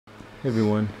Hey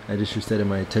everyone, I just restarted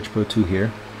my Touch Pro 2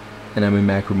 here, and I'm in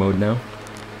macro mode now.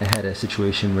 I had a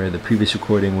situation where the previous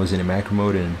recording was in macro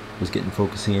mode and was getting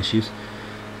focusing issues.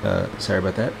 Sorry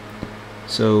about that.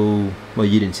 So, well,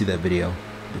 you didn't see that video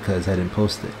because I didn't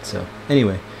post it. So,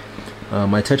 anyway,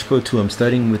 my Touch Pro 2, I'm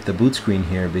starting with the boot screen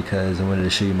here because I wanted to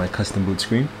show you my custom boot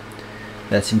screen.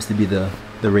 That seems to be the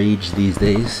rage these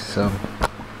days, so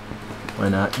why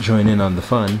not join in on the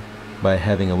fun by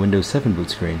having a Windows 7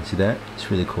 boot screen. See that? It's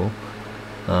really cool.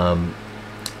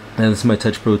 Now this is my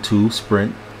Touch Pro 2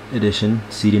 Sprint edition,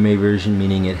 CDMA version,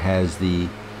 meaning it has the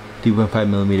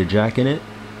 3.5mm jack in it.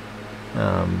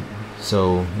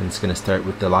 So it's going to start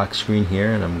with the lock screen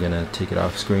here, and I'm going to take it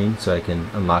off screen so I can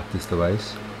unlock this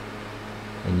device.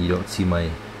 And you don't see my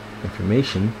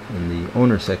information in the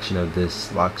owner section of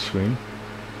this lock screen,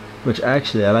 which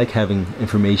actually I like having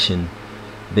information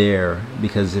there,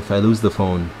 because if I lose the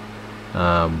phone,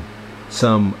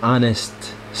 some honest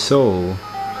soul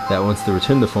that wants to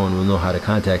return the phone will know how to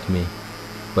contact me.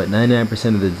 But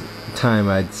 99% of the time,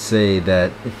 I'd say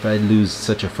that if I lose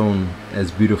such a phone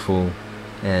as beautiful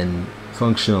and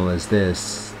functional as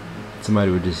this,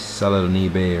 somebody would just sell it on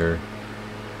eBay or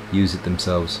use it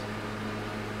themselves.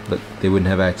 But they wouldn't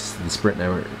have access to the Sprint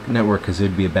network because it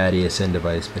would be a bad ASN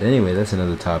device. But anyway, that's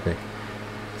another topic.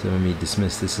 So let me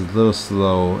dismiss this. It's a little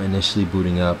slow initially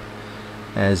booting up,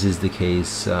 as is the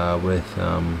case with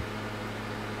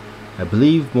I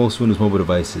believe most Windows mobile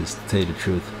devices, to tell you the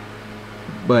truth.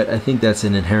 But I think that's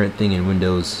an inherent thing in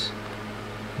Windows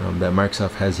that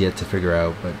Microsoft has yet to figure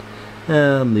out, but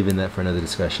I'm leaving that for another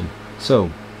discussion. So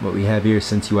what we have here is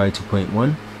SenseUI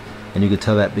 2.1, and you can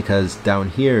tell that because down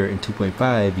here in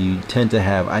 2.5 you tend to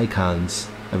have icons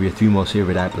of your 3 most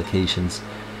favorite applications,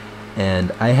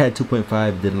 and I had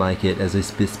 2.5, didn't like it, as I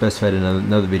specified in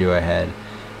another video I had.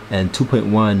 And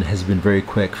 2.1 has been very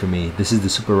quick for me. This is the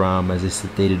Super ROM, as I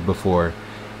stated before,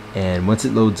 and once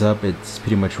it loads up, it's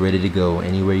pretty much ready to go.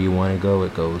 Anywhere you want to go,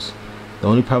 it goes. The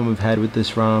only problem I've had with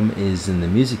this ROM is in the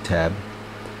music tab,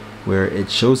 where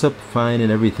it shows up fine and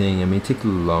everything. I mean, it takes a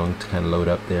little long to kind of load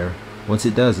up there. Once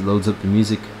it does, it loads up the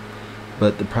music,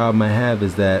 but the problem I have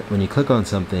is that when you click on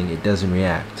something, it doesn't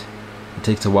react. It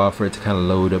takes a while for it to kind of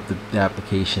load up the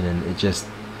application, and I just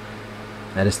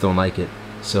don't like it.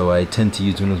 So I tend to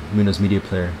use Windows Media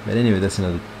Player. But anyway, that's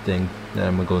another thing that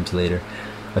I'm going to go into later.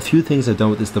 A few things I've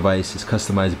done with this device is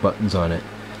customize buttons on it.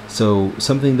 So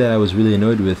something that I was really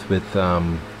annoyed with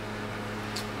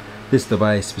this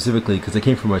device specifically, because I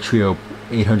came from a Trio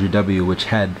 800W, which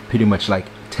had pretty much like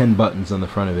 10 buttons on the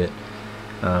front of it,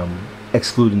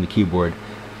 excluding the keyboard.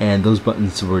 And those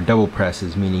buttons were double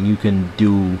presses, meaning you can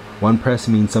do one press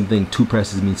means something, 2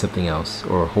 presses means something else,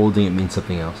 or holding it means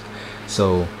something else.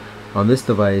 So on this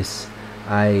device,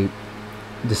 I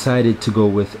decided to go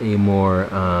with a more,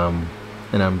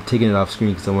 and I'm taking it off screen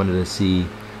because I wanted to see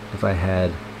if I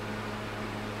had,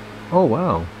 oh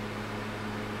wow,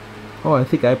 oh I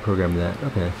think I programmed that,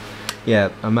 okay. Yeah,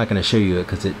 I'm not going to show you it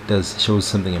because it does show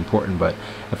something important, but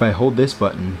if I hold this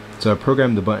button, so I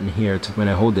programmed the button here to when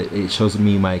I hold it, it shows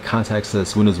me my contacts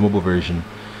list Windows Mobile version.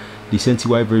 The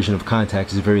SenseUI version of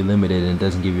contacts is very limited and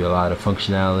doesn't give you a lot of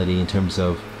functionality in terms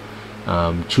of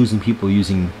choosing people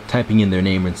using typing in their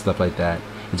name and stuff like that.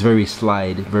 It's very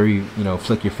slide, very, you know,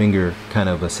 flick your finger kind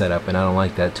of a setup, and I don't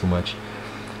like that too much.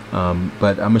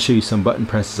 But I'm gonna show you some button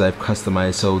presses I've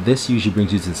customized. So this usually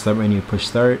brings you to the start menu, push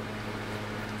start.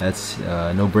 That's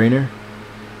no brainer.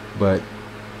 But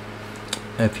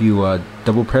if you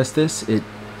double press this, it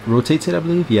rotates it, I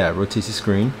believe. Yeah, it rotates the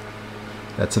screen.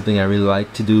 That's something I really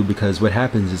like to do, because what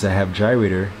happens is I have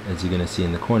gyrator, as you're gonna see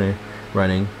in the corner,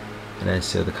 running. And I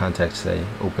see the contacts I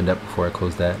opened up before I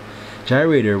closed that.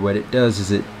 Gyrator, what it does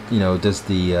is it, you know, does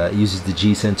the uses the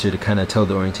G sensor to kind of tell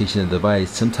the orientation of the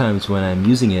device. Sometimes when I'm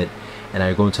using it and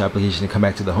I go into application and come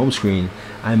back to the home screen,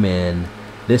 I'm in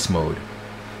this mode,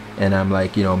 and I'm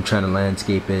like, you know, I'm trying to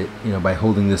landscape it, you know, by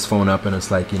holding this phone up, and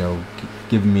it's like, you know,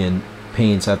 giving me a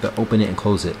pain, so I have to open it and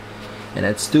close it, and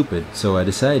that's stupid. So I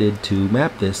decided to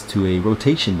map this to a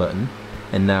rotation button,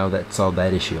 and now that solved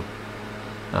that issue.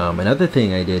 Another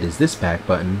thing I did is this back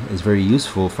button is very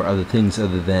useful for other things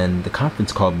other than the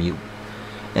conference call mute.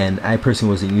 And I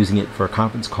personally wasn't using it for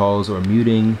conference calls or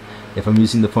muting. If I'm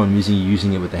using the phone, I'm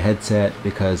using it with a headset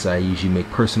because I usually make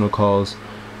personal calls.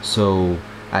 So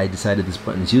I decided this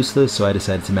button is useless, so I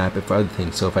decided to map it for other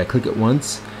things. So if I click it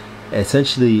once,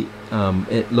 essentially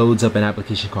it loads up an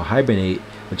application called Hibernate,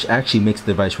 which actually makes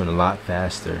the device run a lot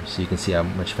faster. So you can see how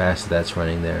much faster that's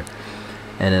running there.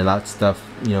 And a lot of stuff,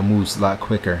 you know, moves a lot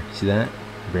quicker. See that?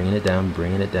 Bringing it down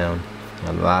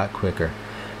a lot quicker.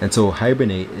 And so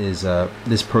Hibernate is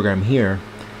this program here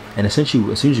and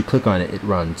essentially as soon as you click on it, it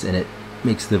runs, and it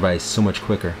makes the device so much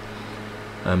quicker.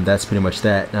 That's pretty much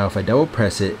that. Now if I double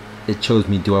press it, it shows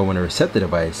me, do I want to reset the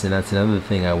device? And that's another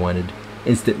thing I wanted,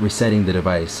 instant resetting the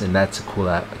device, and that's a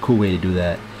cool way to do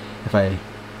that. If I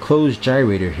close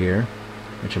gyrator here,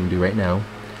 which I'm gonna do right now,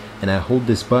 and I hold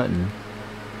this button,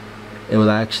 it will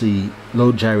actually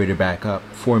load gyrator back up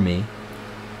for me,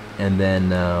 and then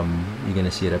you're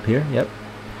gonna see it up here. Yep.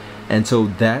 And so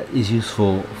that is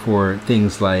useful for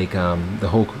things like the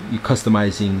whole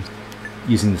customizing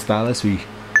using the stylus, where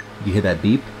you hear that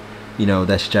beep. You know,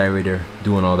 that's gyrator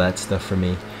doing all that stuff for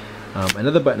me.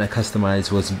 Another button I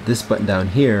customized was this button down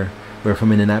here, where if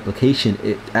I'm in an application,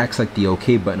 it acts like the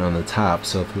OK button on the top.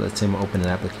 So if, let's say I'm opening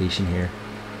an application here,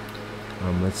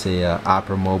 let's say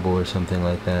Opera Mobile or something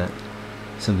like that,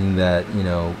 something that, you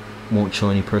know, won't show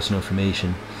any personal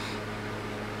information.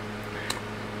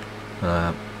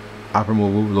 Opera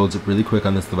Mobile loads up really quick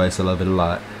on this device. I love it a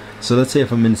lot. So let's say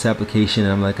if I'm in this application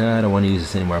and I'm like, I don't want to use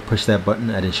this anymore, I push that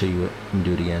button. I didn't show you it. Let me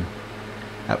do it again.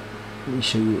 Let me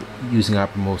show you using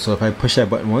Opera Mobile. So if I push that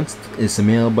button once, it's a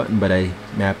mail button, but I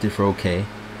mapped it for OK.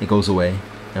 It goes away.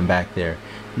 I'm back there.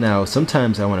 Now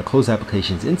sometimes I want to close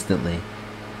applications instantly.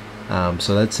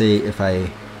 So let's say if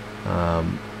I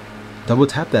double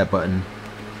tap that button,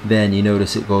 then you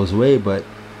notice it goes away, but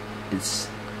it's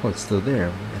still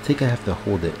there. I think I have to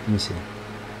hold it. Let me see.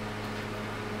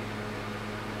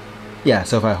 Yeah,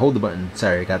 so if I hold the button,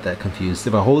 sorry, I got that confused.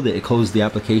 If I hold it, it closes the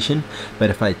application,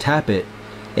 but if I tap it,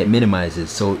 it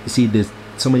minimizes. So see, there's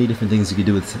so many different things you can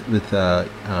do with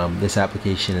this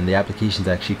application, and the application is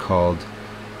actually called.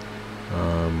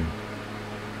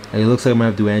 It looks like I'm gonna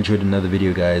have to do Android in another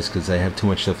video, guys, because I have too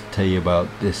much stuff to tell you about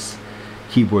this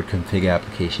keyboard config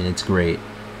application. It's great.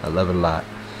 I love it a lot.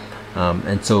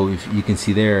 And so if you can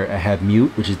see there, I have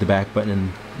mute, which is the back button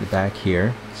in the back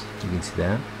here. So you can see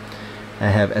that. I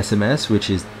have SMS, which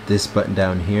is this button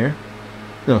down here.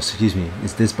 No, excuse me,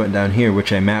 it's this button down here,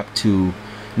 which I mapped to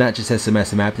not just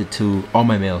SMS, I mapped it to all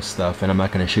my mail stuff, and I'm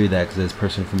not going to show you that because it's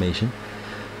personal information.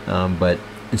 But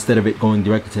instead of it going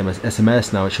directly to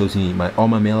SMS, now it shows me all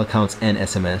my mail accounts and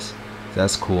SMS. So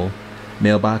that's cool.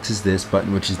 Mailbox is this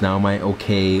button, which is now my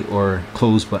OK or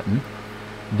close button.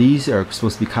 These are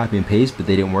supposed to be copy and paste, but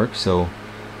they didn't work, so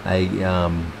I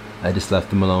just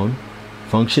left them alone.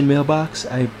 Function mailbox,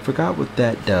 I forgot what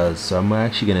that does, so I'm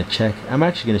actually going to check. I'm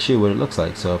actually going to show you what it looks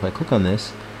like. So if I click on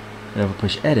this and if I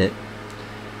push edit,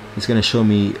 it's going to show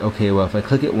me, okay, well if I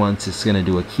click it once, it's going to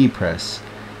do a key press.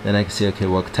 Then I can say, okay,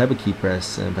 what type of key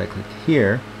press? And if I click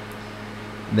here,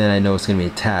 then I know it's going to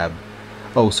be a tab.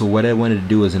 Oh, so what I wanted to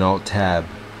do is an alt tab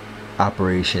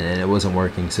operation, and it wasn't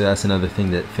working, so that's another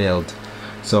thing that failed.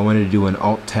 So I wanted to do an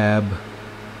alt tab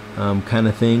kind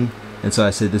of thing, and so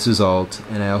I said this was alt,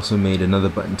 and I also made another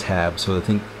button tab. So I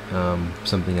think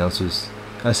something else was,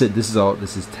 I said this is alt,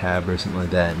 this is tab, or something like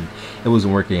that, and it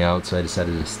wasn't working out, so I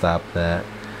decided to stop that.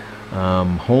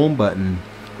 Home button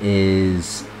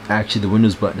is actually the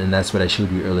Windows button, and that's what I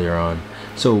showed you earlier on.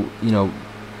 So you know,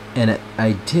 and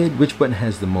I did, which button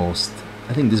has the most?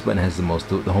 I think this button has the most,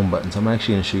 the home button. So I'm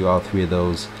actually going to show you all three of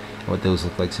those and what those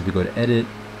look like. So if you go to edit,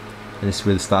 and this is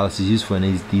where the stylus is useful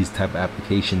in these type of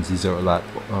applications. These are a lot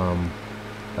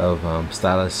of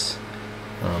stylus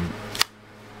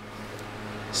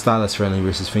friendly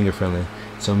versus finger friendly.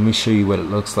 So let me show you what it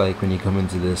looks like when you come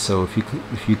into this. So if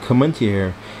you come into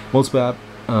here, what you have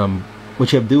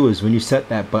to do is when you set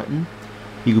that button,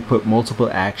 you can put multiple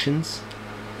actions,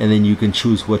 and then you can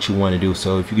choose what you want to do.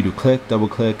 So if you could do click, double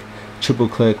click, triple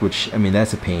click, which I mean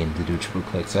that's a pain to do triple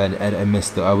click, so I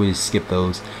missed I always skip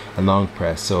those, and long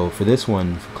press. So for this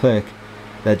one, for click,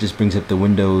 that just brings up the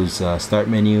Windows start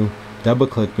menu. Double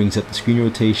click brings up the screen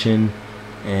rotation,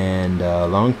 and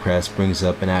long press brings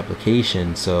up an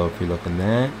application. So if you're looking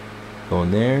that, go in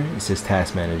there, it says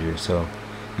task manager. So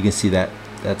you can see that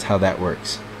that's how that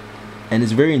works, and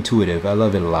it's very intuitive. I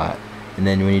love it a lot. And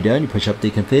then when you're done, you push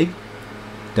update config,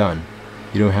 done.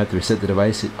 You don't have to reset the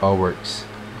device. It all works.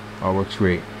 All works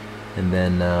great. And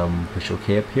then push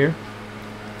OK up here,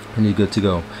 and you're good to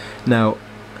go. Now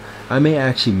I may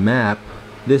actually map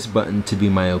this button to be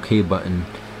my OK button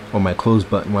or my close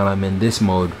button while I'm in this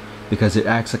mode, because it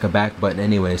acts like a back button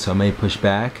anyway. So I may push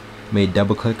back, may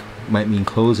double click might mean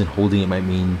close, and holding it might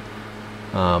mean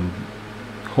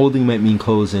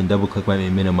close, and double click might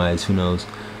mean minimize. Who knows?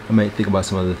 I might think about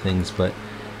some other things, but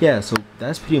yeah. So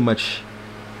that's pretty much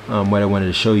what I wanted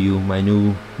to show you. My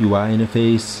new UI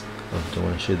interface. Oh, don't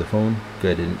want to show you the phone.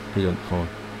 Good, I didn't put it on the phone.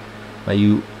 My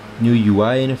new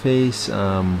UI interface.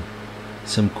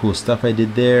 Some cool stuff I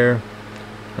did there.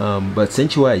 But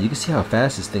since UI, you can see how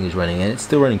fast this thing is running, and it's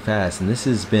still running fast. And this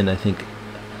has been, I think,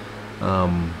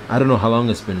 I don't know how long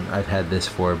I've had this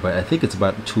for, but I think it's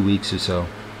about 2 weeks or so.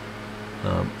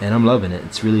 And I'm loving it.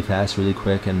 It's really fast, really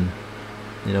quick, and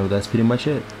that's pretty much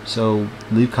it. So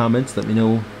leave comments, let me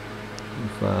know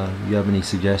if you have any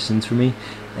suggestions for me,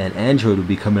 and Android will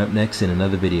be coming up next in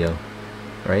another video.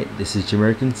 Alright, this is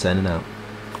Jamerican signing out.